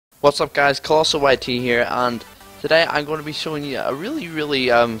What's up guys, Colossal YT here, and today I'm going to be showing you a really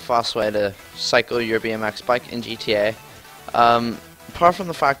fast way to cycle your BMX bike in GTA. Apart from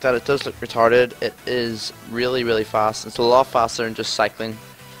the fact that it does look retarded, it is really fast. It's a lot faster than just cycling.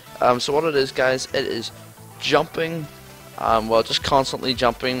 So what it is guys, it is jumping, well just constantly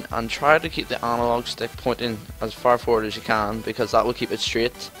jumping, and try to keep the analog stick pointing as far forward as you can because that will keep it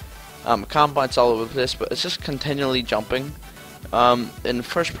straight. It can bounce all over the place, but it's just continually jumping. In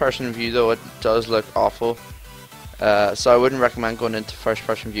first person view though, it does look awful, so I wouldn't recommend going into first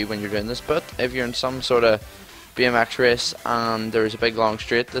person view when you're doing this, but if you're in some sort of BMX race and there's a big long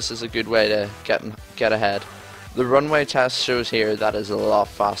straight, this is a good way to get ahead. The runway test shows here that is a lot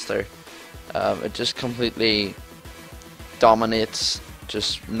faster. It just completely dominates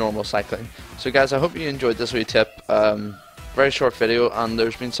just normal cycling. So guys, I hope you enjoyed this wee tip. Very short video, and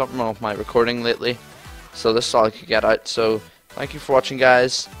there's been something wrong with my recording lately, so this is all I could get out. So thank you for watching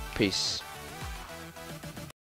guys, peace.